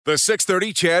The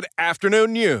 6:30 CHED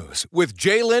Afternoon News with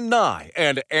Jaylen Nye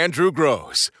and Andrew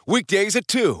Gross. Weekdays at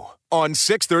 2 on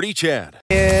 6:30 CHED.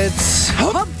 It's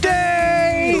Hump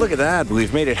Day! Look at that.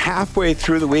 We've made it halfway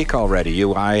through the week already.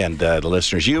 You, I, and the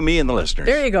listeners. You, me, and the listeners.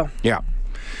 There you go. Yeah.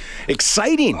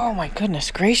 Exciting. Oh, my goodness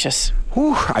gracious.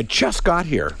 Whew, I just got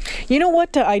here. You know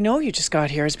what? I know you just got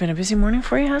here. It's been a busy morning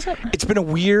for you, has it? It's been a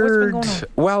weird... What's been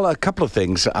going on? Well, a couple of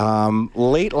things.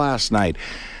 Late last night...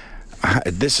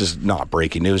 This is not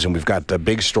breaking news, and we've got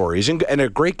big stories and a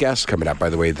great guest coming up,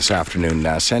 by the way, this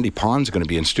afternoon. Sandy Pond's going to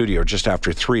be in studio just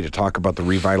after 3 to talk about the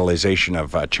revitalization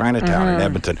of Chinatown in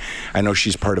Edmonton. I know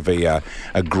she's part of a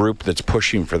group that's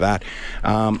pushing for that.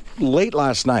 Late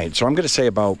last night, so I'm going to say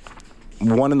about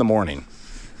 1 in the morning,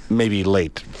 maybe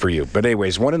late for you, but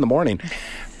anyways, 1 in the morning,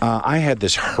 I had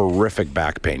this horrific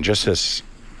back pain, just this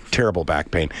terrible back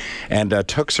pain, and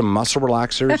took some muscle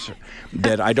relaxers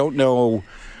that I don't know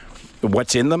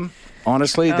what's in them,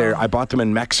 honestly. I bought them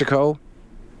in Mexico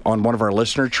on one of our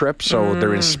listener trips, so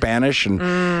they're in Spanish. And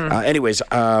anyways,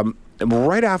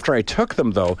 right after I took them,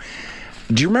 though,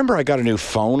 do you remember I got a new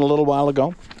phone a little while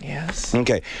ago? Yes.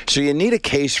 Okay, so you need a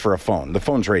case for a phone. The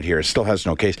phone's right here. It still has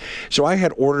no case. So I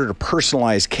had ordered a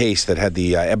personalized case that had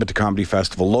the Edmonton Comedy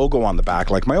Festival logo on the back,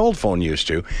 like my old phone used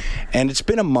to. And it's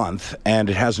been a month,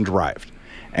 and it hasn't arrived.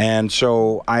 And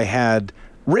so I had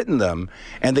written them,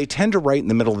 and they tend to write in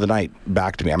the middle of the night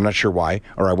back to me. I'm not sure why,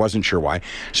 or I wasn't sure why.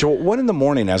 So at 1 in the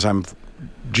morning, as I'm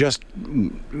just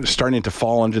starting to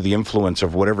fall under the influence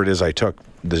of whatever it is I took,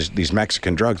 these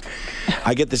Mexican drugs,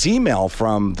 I get this email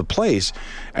from the place,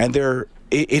 and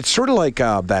it's sort of like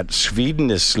that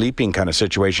Sweden is sleeping kind of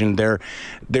situation. They're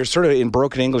sort of in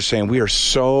broken English saying, we are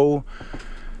so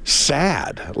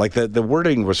sad. Like the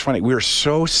wording was funny. We are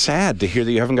so sad to hear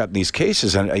that you haven't gotten these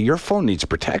cases, and your phone needs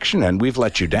protection, and we've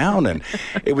let you down. And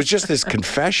it was just this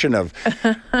confession of,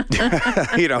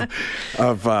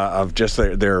 of just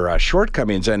their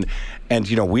shortcomings. And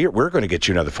we're going to get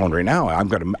you another phone right now.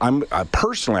 I'm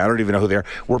personally, I don't even know who they are.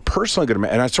 We're personally going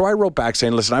to, so I wrote back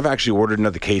saying, listen, I've actually ordered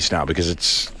another case now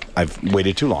because I've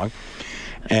waited too long.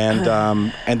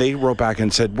 And they wrote back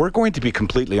and said, we're going to be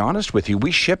completely honest with you.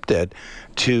 We shipped it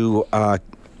to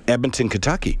Edmonton,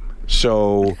 Kentucky.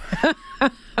 So,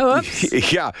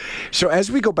 yeah. So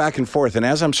as we go back and forth, and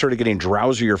as I'm sort of getting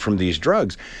drowsier from these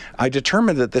drugs, I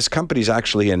determined that this company's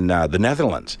actually in the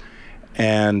Netherlands.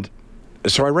 And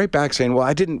so I write back saying, well,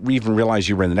 I didn't even realize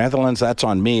you were in the Netherlands. That's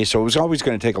on me. So it was always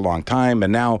going to take a long time.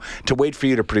 And now to wait for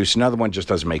you to produce another one just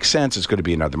doesn't make sense. It's going to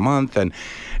be another month. And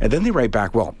then they write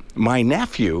back, well, my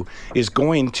nephew is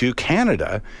going to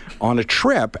Canada on a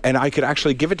trip, and I could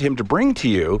actually give it to him to bring to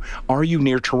you. Are you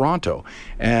near Toronto?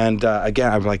 And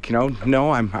again, I'm like,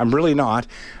 no, I'm really not.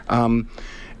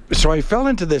 So I fell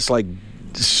into this like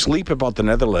sleep about the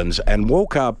Netherlands and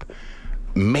woke up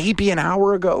maybe an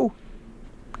hour ago.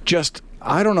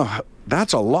 I don't know.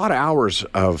 That's a lot of hours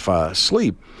of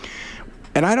sleep.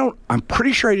 And I'm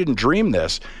pretty sure I didn't dream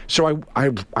this. So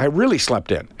I really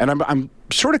slept in. And I'm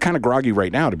sort of kind of groggy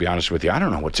right now, to be honest with you. I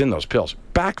don't know what's in those pills.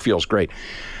 Back feels great.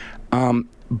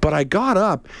 But I got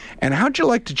up, and how'd you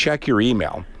like to check your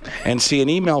email and see an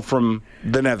email from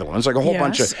the Netherlands, like a whole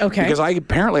bunch of... Okay. Because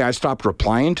I stopped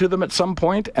replying to them at some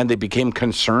point, and they became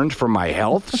concerned for my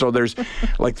health. So there's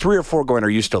like 3 or 4 going, are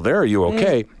you still there? Are you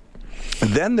okay?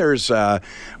 Then there's our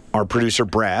producer,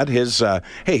 Brad, his,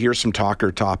 hey, here's some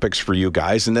talker topics for you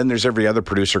guys. And then there's every other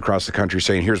producer across the country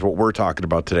saying, here's what we're talking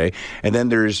about today. And then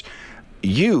there's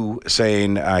you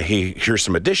saying, hey, here's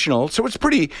some additional. So it's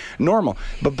pretty normal.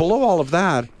 But below all of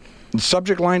that,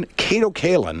 subject line, Kato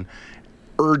Kaelin,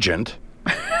 urgent.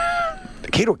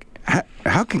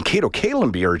 How can Kato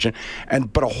Kaelin be urgent?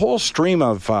 But a whole stream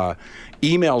of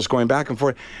emails going back and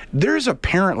forth. There's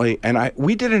apparently, and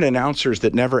we did an Announcers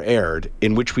That Never Aired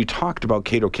in which we talked about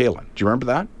Kato Kaelin. Do you remember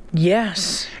that?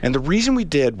 Yes. And the reason we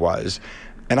did was,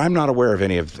 and I'm not aware of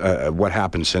any of what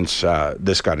happened since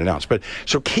this got announced, but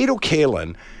so Kato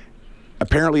Kaelin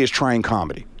apparently is trying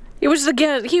comedy. It was the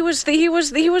guest. He was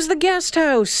the guest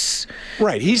house.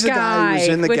 Right, he's the guy who was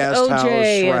in the guest OJ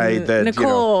house. Right, that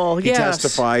Nicole. He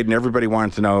testified, and everybody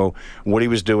wanted to know what he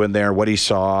was doing there, what he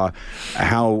saw,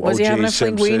 how was OJ he having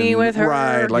Simpson, a flinguini with her?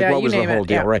 Right, like Yeah, what was the whole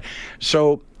deal? Yeah. Right,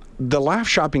 so the Laugh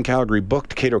Shop in Calgary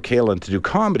booked Kato Kaelin to do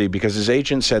comedy because his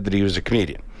agent said that he was a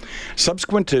comedian.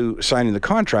 Subsequent to signing the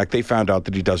contract, they found out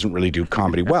that he doesn't really do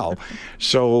comedy well.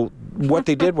 So what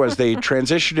they did was they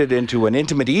transitioned it into an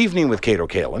intimate evening with Kato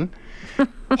Kaelin,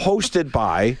 hosted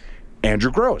by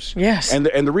Andrew Gross. Yes. And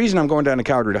the reason I'm going down to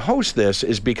Calgary to host this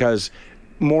is because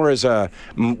more as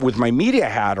with my media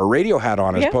hat or radio hat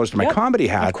on as opposed to my comedy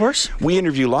hat. Of course. We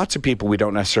interview lots of people we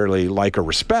don't necessarily like or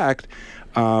respect.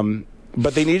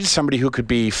 but they needed somebody who could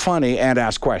be funny and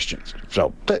ask questions.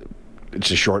 So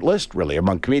it's a short list, really,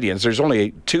 among comedians. There's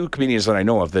only 2 comedians that I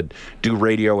know of that do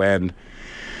radio and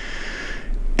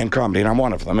comedy, and I'm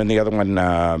one of them. And the other one,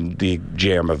 the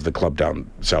GM of the club down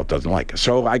south doesn't like it.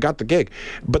 So I got the gig.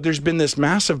 But there's been this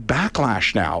massive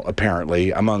backlash now,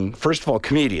 apparently, among, first of all,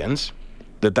 comedians,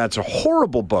 that's a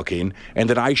horrible booking and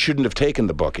that I shouldn't have taken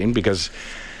the booking because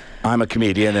I'm a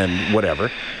comedian and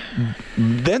whatever.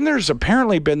 Then there's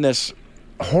apparently been this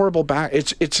horrible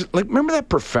it's like, remember that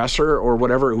professor or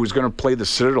whatever who's going to play the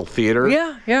Citadel Theatre?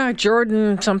 Yeah,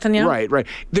 Jordan something, yeah. Right.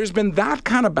 There's been that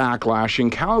kind of backlash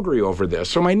in Calgary over this.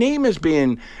 So my name is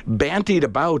being bantied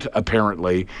about,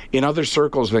 apparently, in other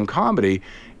circles than comedy,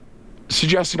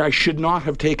 suggesting I should not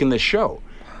have taken this show.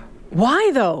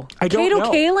 Why, though? I don't know.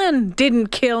 Kato Kaelin didn't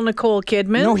kill Nicole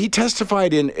Kidman. No, he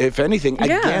testified in, if anything,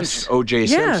 against O.J.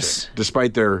 Simpson, Yes.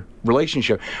 despite their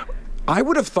relationship. I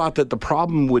would have thought that the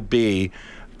problem would be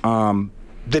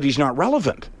that he's not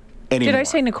relevant anymore. Did I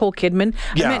say Nicole Kidman?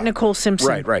 Yeah. I meant Nicole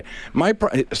Simpson. Right.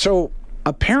 So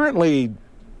apparently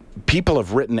people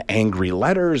have written angry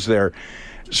letters there.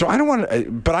 So I don't want to,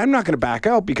 but I'm not going to back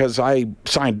out because I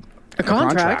signed a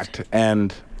contract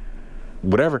and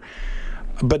whatever.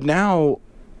 But now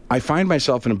I find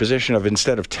myself in a position of,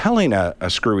 instead of telling a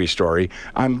screwy story,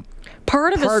 I'm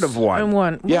part of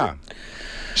one. Yeah.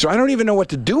 So I don't even know what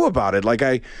to do about it. Like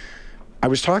I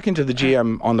was talking to the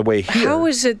GM on the way here. How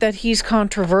is it that he's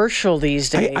controversial these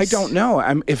days? I don't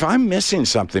know. If I'm missing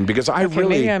something, because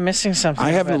maybe I'm missing something. I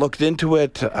haven't looked into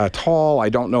it at all. I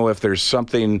don't know if there's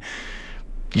something,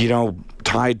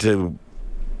 tied to.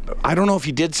 I don't know if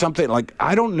he did something,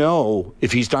 I don't know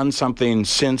if he's done something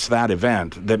since that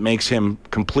event that makes him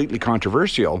completely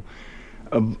controversial.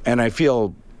 And I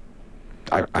feel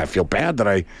bad that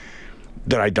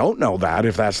I don't know that,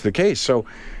 if that's the case. So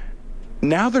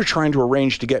now they're trying to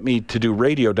arrange to get me to do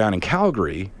radio down in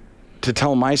Calgary to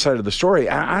tell my side of the story.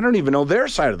 I don't even know their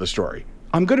side of the story.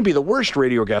 I'm going to be the worst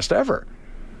radio guest ever.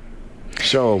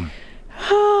 So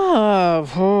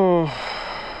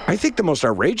I think the most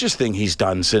outrageous thing he's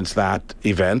done since that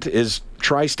event is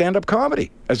try stand-up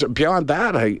comedy. Beyond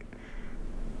that, I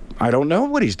don't know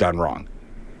what he's done wrong.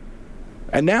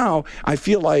 And now I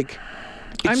feel like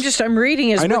I'm reading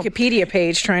his Wikipedia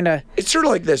page trying to... It's sort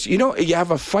of like this. You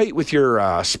have a fight with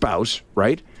your spouse,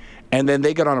 right? And then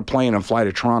they get on a plane and fly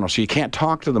to Toronto, so you can't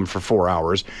talk to them for 4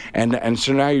 hours. And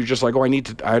so now you're just like,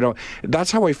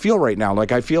 that's how I feel right now.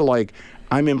 Like, I feel like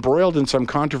I'm embroiled in some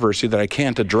controversy that I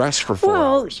can't address for 4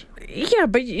 hours. Yeah,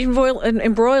 but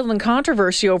embroiled in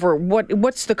controversy over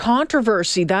what's the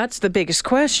controversy? That's the biggest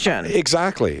question.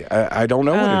 Exactly. I don't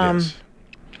know what it is.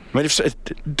 I mean,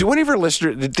 do any of our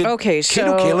listeners, did Kato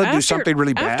Kaelin do something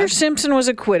really bad? After Simpson was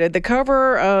acquitted, the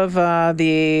cover of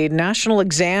the National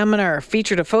Examiner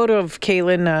featured a photo of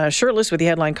Kaelin shirtless with the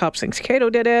headline, "Cops Thinks Kato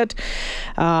Did It."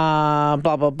 Blah,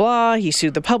 blah, blah. He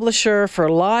sued the publisher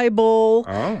for libel.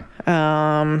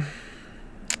 Oh.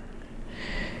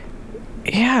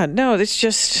 Yeah, no, it's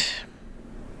just...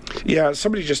 Yeah,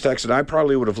 somebody just texted. I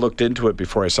probably would have looked into it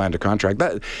before I signed a contract.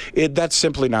 That's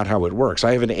simply not how it works.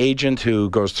 I have an agent who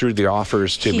goes through the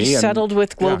offers to me. He settled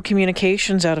with Globe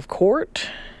Communications out of court?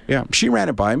 Yeah, she ran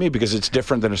it by me because it's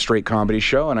different than a straight comedy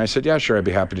show. And I said, yeah, sure, I'd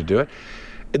be happy to do it.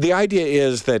 The idea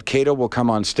is that Kato will come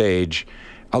on stage.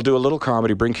 I'll do a little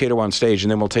comedy, bring Kato on stage, and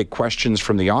then we'll take questions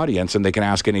from the audience, and they can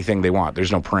ask anything they want.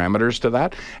 There's no parameters to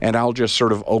that, and I'll just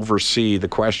sort of oversee the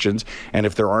questions, and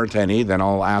if there aren't any, then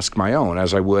I'll ask my own,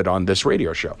 as I would on this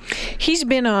radio show. He's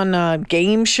been on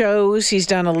game shows. He's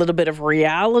done a little bit of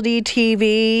reality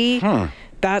TV.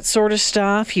 That sort of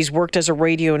stuff. He's worked as a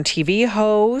radio and TV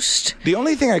host. The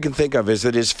only thing I can think of is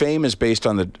that his fame is based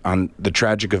on the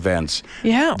tragic events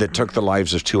that took the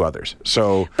lives of 2 others.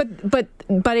 So,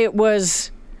 but it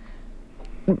was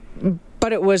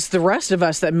the rest of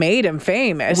us that made him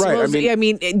famous. Right. I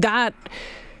mean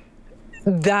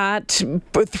that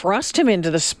thrust him into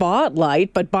the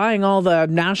spotlight, but buying all the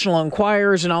National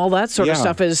Enquirers and all that sort of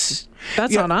stuff that's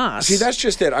on us. See, that's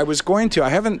just it. I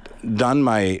haven't done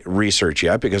my research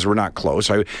yet because we're not close.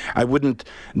 I wouldn't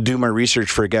do my research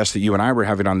for a guest that you and I were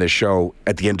having on this show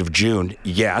at the end of June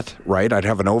yet, right? I'd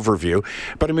have an overview.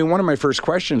 But I mean, one of my first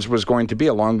questions was going to be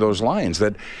along those lines,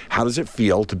 that how does it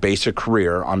feel to base a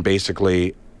career on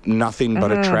basically nothing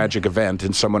but a tragic event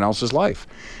in someone else's life?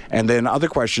 And then other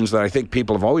questions that I think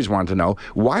people have always wanted to know: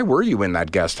 why were you in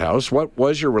that guest house? What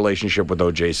was your relationship with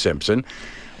O.J. Simpson?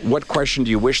 What question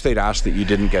do you wish they'd asked that you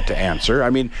didn't get to answer?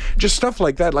 I mean, just stuff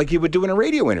like that, like you would do in a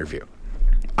radio interview.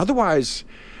 Otherwise,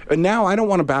 now I don't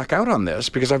want to back out on this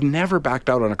because I've never backed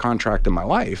out on a contract in my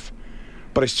life,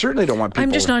 but I certainly don't want people...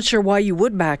 I'm just not sure why you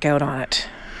would back out on it.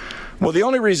 Well, the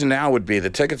only reason now would be the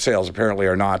ticket sales apparently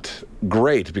are not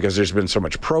great because there's been so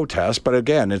much protest. But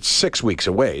again, it's 6 weeks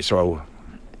away, so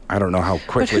I don't know how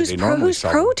quickly they normally who's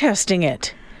sell them. protesting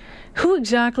it? Who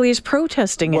exactly is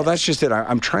protesting it? Well, that's just it.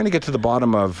 I'm trying to get to the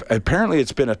bottom of. Apparently,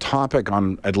 it's been a topic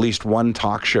on at least one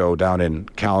talk show down in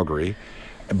Calgary,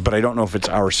 but I don't know if it's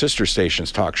our sister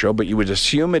station's talk show. But you would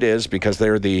assume it is because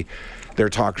their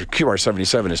talk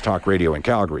QR77 is talk radio in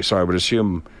Calgary, so I would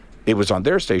assume it was on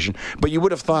their station. But you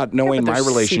would have thought, knowing but my there's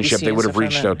relationship, CBC they would and have stuff on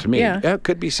reached that. out to me. Yeah. It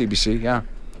could be CBC. Yeah.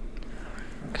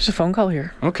 There's a phone call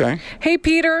here. Okay. Hey,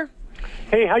 Peter.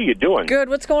 Hey, how you doing? Good.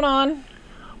 What's going on?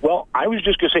 Well, I was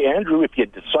just going to say, Andrew, if you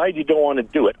decide you don't want to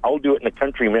do it, I'll do it in a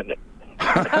country minute.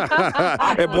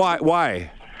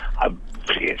 Why?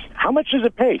 How much does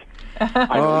it pay?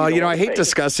 I hate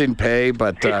discussing pay,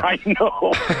 but I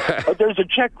know. But there's a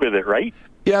check with it, right?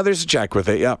 yeah, there's a check with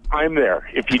it. Yeah. I'm there.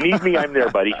 If you need me, I'm there,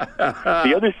 buddy.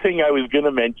 The other thing I was going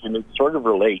to mention, it sort of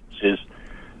relates, is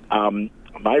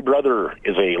my brother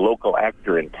is a local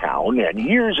actor in town, and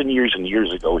years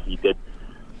ago, he did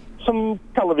some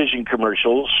television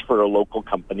commercials for a local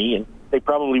company, and they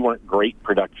probably weren't great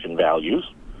production values,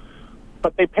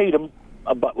 but they paid him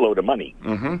a buttload of money.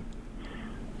 Mm-hmm.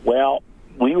 Well,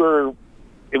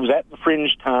 it was at the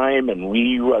Fringe time, and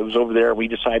I was over there, and we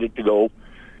decided to go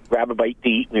grab a bite to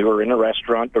eat. We were in a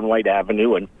restaurant on White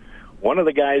Avenue, and one of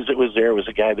the guys that was there was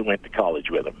a guy that went to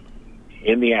college with him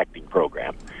in the acting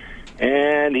program.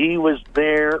 And he was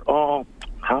there,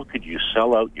 how could you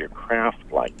sell out your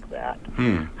craft like that?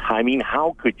 I mean,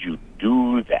 how could you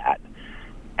do that?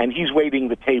 And he's waiting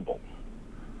the table.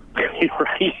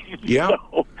 Right? Yeah.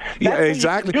 So Yeah, that's how you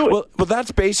exactly. do it. Well,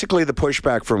 that's basically the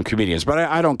pushback from comedians. But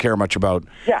I don't care much about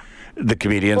the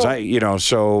comedians.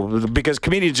 Well- Because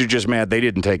comedians are just mad they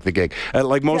didn't take the gig.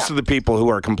 Like most of the people who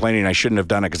are complaining I shouldn't have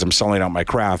done it because I'm selling out my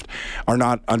craft are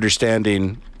not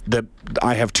understanding that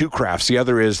I have two crafts. The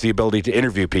other is the ability to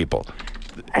interview people.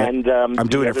 And I'm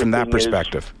doing the it from other that thing is,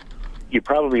 perspective. you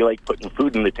probably like putting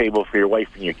food on the table for your wife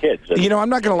and your kids. And I'm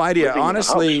not going to lie to you. living in the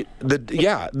Honestly,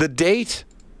 house. the date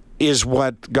is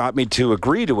what got me to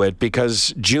agree to it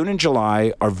because June and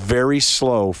July are very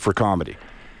slow for comedy.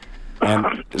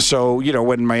 And so,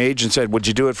 when my agent said, would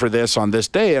you do it for this on this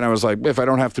day? And I was like, if I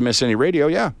don't have to miss any radio,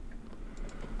 yeah.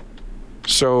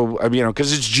 So,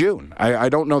 because it's June. I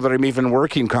don't know that I'm even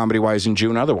working comedy-wise in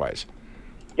June otherwise.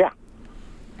 Yeah.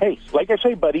 Hey, like I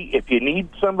say, buddy, if you need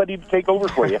somebody to take over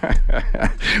for you.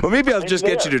 Well, maybe I'll I'm just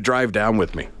get there. you to drive down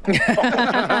with me. Because,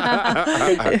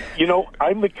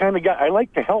 I'm the kind of guy, I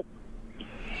like to help.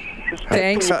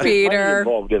 Thanks, There's money Peter.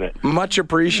 involved in it. Much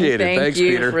appreciated. Thank Thanks,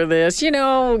 you Peter. for this.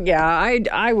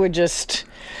 I would just,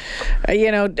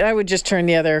 I would just turn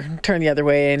the other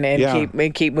way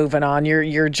and keep moving on.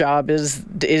 Your job is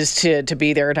to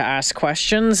be there to ask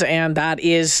questions, and that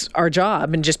is our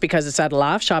job. And just because it's at a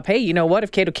laugh shop, hey, you know what?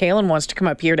 If Cato Kalin wants to come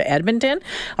up here to Edmonton,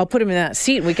 I'll put him in that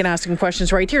seat and we can ask him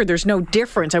questions right here. There's no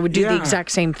difference. I would do the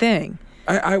exact same thing.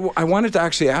 I wanted to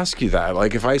actually ask you that.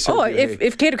 Like, if I said...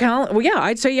 if Cato Kalin, well, yeah,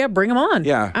 I'd say, bring him on.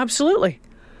 Yeah. Absolutely.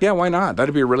 Yeah, why not?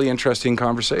 That'd be a really interesting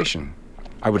conversation.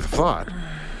 I would have thought.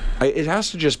 It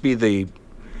has to just be the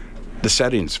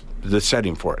setting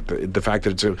for it. The fact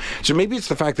that so maybe it's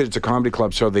the fact that it's a comedy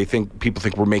club, so people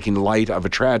think we're making light of a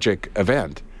tragic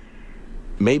event.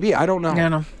 Maybe, I don't know. Yeah,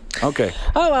 no. Okay.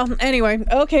 Oh well. Anyway,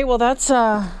 okay. Well, that's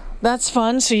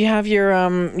fun. So you have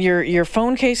your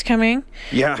phone case coming.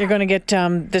 Yeah. You're going to get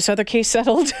this other case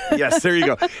settled. Yes, there you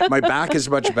go. My back is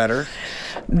much better.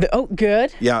 Oh,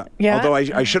 good. Yeah. Yeah. Although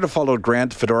I should have followed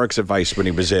Grant Fedorik's advice when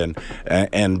he was in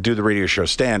and do the radio show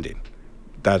standing.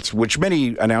 Which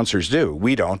many announcers do.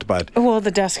 We don't, but... Well, the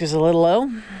desk is a little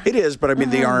low. It is, but I mean,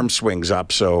 the arm swings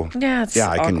up, so... Yeah, it's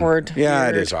I can, awkward. Yeah,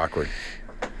 Weird. it is awkward.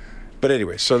 But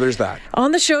anyway, so there's that.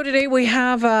 On the show today, we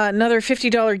have another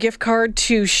 $50 gift card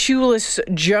to Shoeless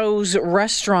Joe's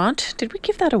restaurant. Did we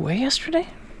give that away yesterday?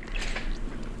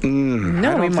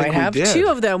 No, we might have did. two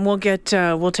of them. We'll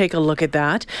take a look at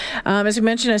that. As we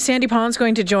mentioned, Sandy Pond's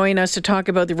going to join us to talk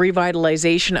about the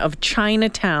revitalization of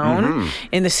Chinatown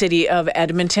in the city of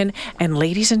Edmonton. And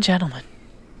ladies and gentlemen,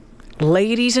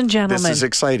 This is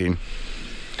exciting.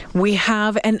 we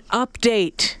have an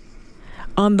update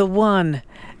on the one,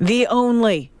 the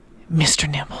only, Mr.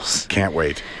 Nibbles. Can't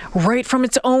wait. Right from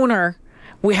its owner,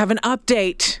 we have an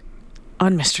update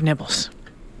on Mr. Nibbles.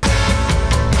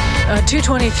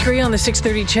 2:23 on the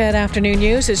 6:30 CHED Afternoon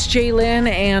News. It's Jaylyn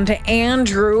and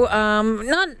Andrew.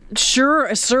 Not sure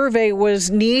a survey was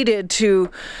needed to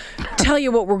tell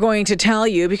you what we're going to tell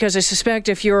you, because I suspect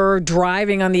if you're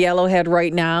driving on the Yellowhead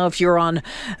right now, if you're on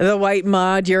the White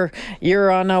Mud,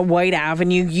 you're on a White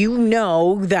Avenue, you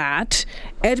know that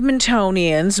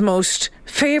Edmontonians' most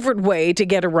favorite way to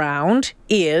get around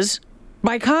is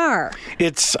by car.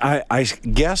 It's, I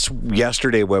guess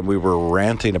yesterday when we were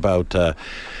ranting about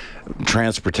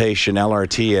transportation,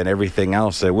 LRT, and everything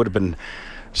else, it would have been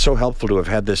so helpful to have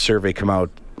had this survey come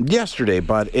out yesterday,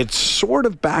 but it sort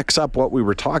of backs up what we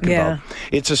were talking about.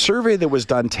 It's a survey that was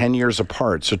done 10 years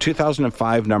apart, so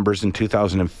 2005 numbers and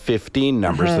 2015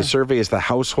 numbers. The survey is the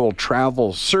Household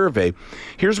Travel Survey.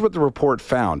 Here's what the report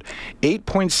found.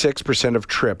 8.6% of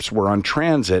trips were on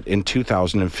transit in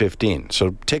 2015.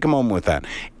 So take a moment with that.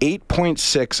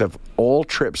 8.6 of all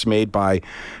trips made by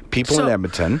people in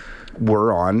Edmonton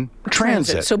were on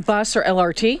transit. So bus or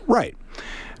LRT? Right.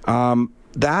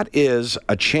 That is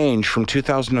a change from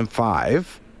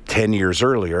 2005, 10 years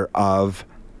earlier, of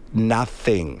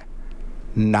nothing.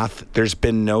 There's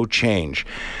been no change.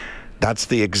 That's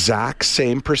the exact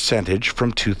same percentage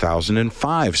from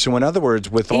 2005. So in other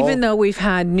words, with even though we've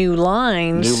had new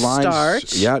lines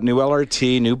start. Yeah, new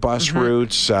LRT, new bus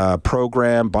routes,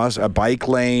 program, bike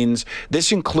lanes.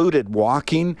 This included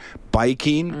walking,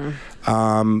 biking,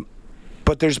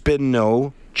 but there's been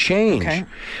no change. Okay.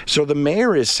 So the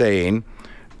mayor is saying,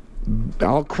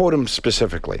 I'll quote him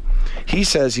specifically. He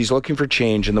says he's looking for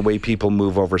change in the way people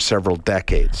move over several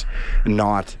decades,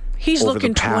 not He's over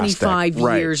looking the past 25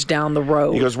 years down the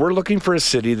road. He goes, we're looking for a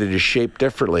city that is shaped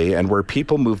differently and where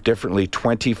people move differently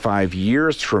 25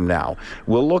 years from now.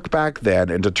 We'll look back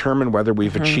then and determine whether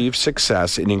we've achieved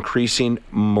success in increasing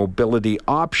mobility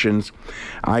options.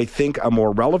 I think a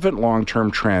more relevant long-term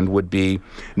trend would be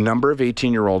number of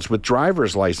 18-year-olds with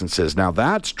driver's licenses. Now,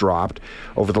 that's dropped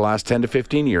over the last 10 to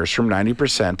 15 years from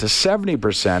 90% to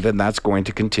 70%, and that's going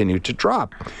to continue to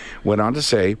drop. Went on to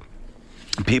say,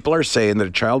 people are saying that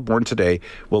a child born today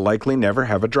will likely never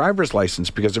have a driver's license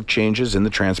because of changes in the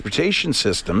transportation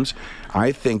systems.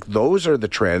 I think those are the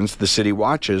trends the city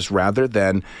watches rather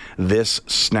than this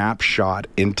snapshot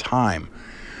in time.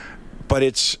 But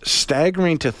it's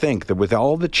staggering to think that with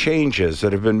all the changes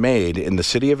that have been made in the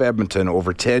city of Edmonton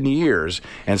over 10 years,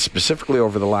 and specifically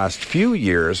over the last few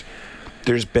years,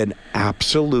 there's been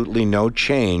absolutely no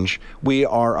change. We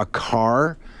are a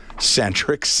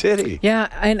car-centric city. Yeah,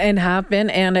 and have been,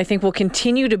 and I think will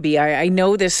continue to be. I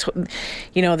know this,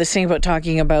 this thing about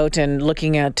talking about and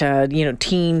looking at,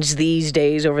 teens these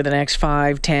days over the next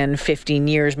 5, 10, 15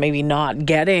 years, maybe not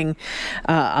getting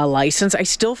a license. I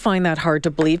still find that hard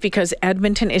to believe because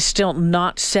Edmonton is still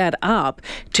not set up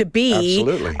to be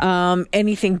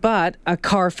anything but a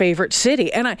car favorite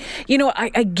city. And I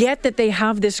get that they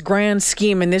have this grand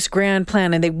scheme and this grand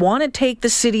plan and they want to take the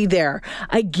city there.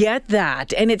 I get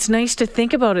that. And it's nice to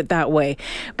think about it that way.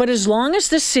 But as long as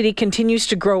the city continues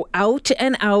to grow out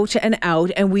and out and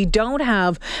out, and we don't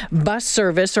have bus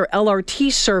service or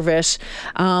LRT service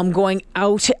going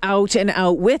out and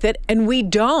out with it, and we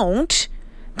don't,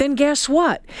 then guess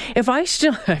what? I've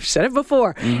said it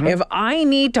before, if I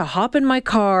need to hop in my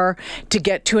car to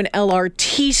get to an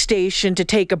LRT station, to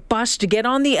take a bus to get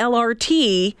on the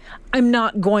LRT, I'm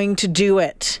not going to do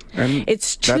it. And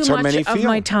it's too much of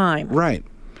my time. Right.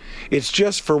 It's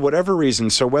just for whatever reason.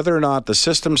 So whether or not the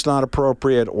system's not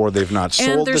appropriate or they've not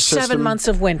sold the system. And there's 7 months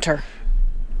of winter.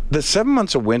 The 7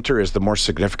 months of winter is the more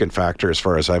significant factor as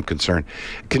far as I'm concerned.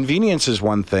 Convenience is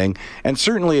one thing. And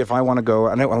certainly if I want to go,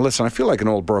 and listen, I feel like an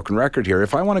old broken record here.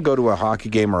 If I want to go to a hockey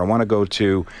game or I want to go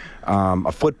to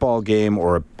a football game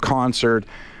or a concert,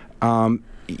 I'm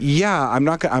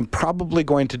probably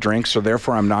going to drink, so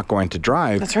therefore I'm not going to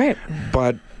drive. That's right.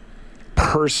 But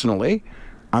personally,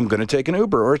 I'm going to take an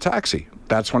Uber or a taxi.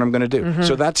 That's what I'm going to do.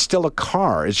 So that's still a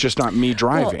car. It's just not me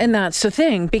driving. Well, and that's the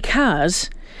thing, because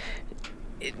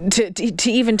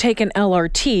to even take an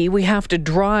LRT, we have to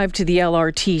drive to the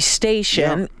LRT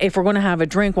station. Yeah. If we're going to have a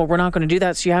drink, well, we're not going to do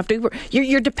that, so you have to Uber.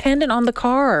 You're dependent on the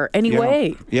car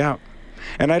anyway. Yeah.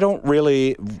 And I don't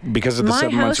really, because of the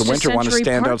 7 months of winter, want to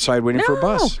stand outside waiting for a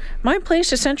bus. My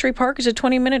place to Century Park is a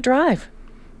 20-minute drive.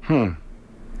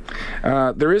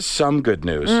 There is some good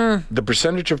news. The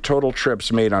percentage of total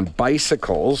trips made on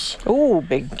bicycles. Oh,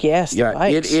 big yes. Yeah,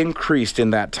 bikes. It increased in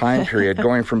that time period,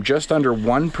 going from just under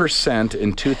 1%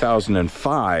 in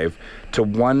 2005 to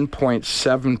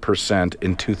 1.7%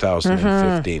 in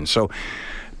 2015. So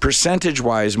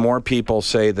percentage-wise, more people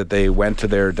say that they went to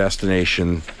their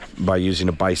destination by using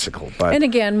a bicycle. But And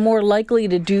again, more likely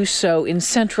to do so in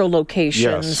central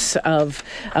locations of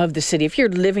the city. If you're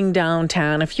living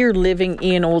downtown, if you're living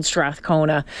in Old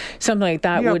Strathcona, something like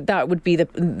that would be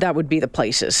the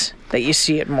places that you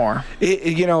see it more.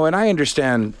 And I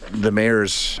understand the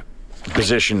mayor's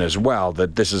position as well,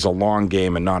 that this is a long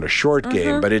game and not a short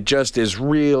game, but it just is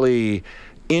really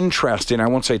interesting. I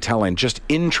won't say telling, just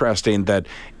interesting that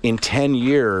in 10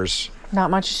 years,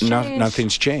 not much has changed.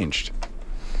 Nothing's changed.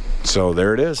 So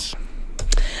there it is.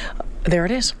 There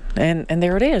it is. And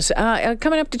there it is.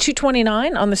 Coming up to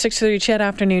 2:29 on the 6:30 CHED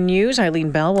Afternoon News,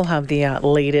 Eileen Bell will have the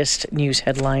latest news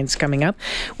headlines coming up.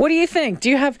 What do you think? Do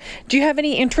you have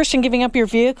any interest in giving up your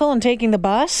vehicle and taking the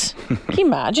bus? Can you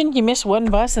imagine? You miss one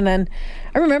bus and then,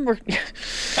 I remember,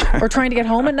 or trying to get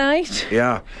home at night.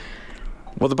 Yeah.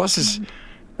 Well, the buses...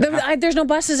 There's no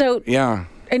buses out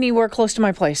anywhere close to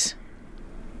my place.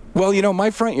 Well,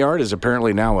 my front yard is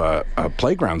apparently now a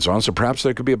playground zone, so perhaps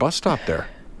there could be a bus stop there.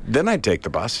 Then I'd take the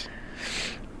bus.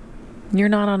 You're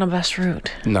not on a bus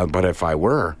route. No, but if I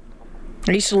were...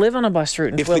 I used to live on a bus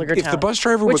route in Twilliger If the bus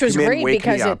driver would come in, wake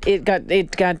me up. Which was great because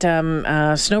it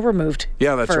got snow removed.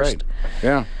 Yeah, that's first. right.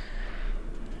 Yeah.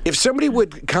 If somebody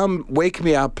would come wake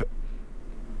me up,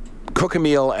 cook a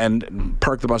meal, and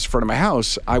park the bus in front of my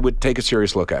house, I would take a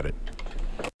serious look at it.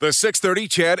 The 6:30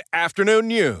 CHED Afternoon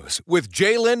News with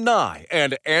Jaylen Nye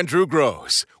and Andrew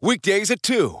Gross. Weekdays at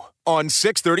 2 on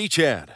 6:30 CHED.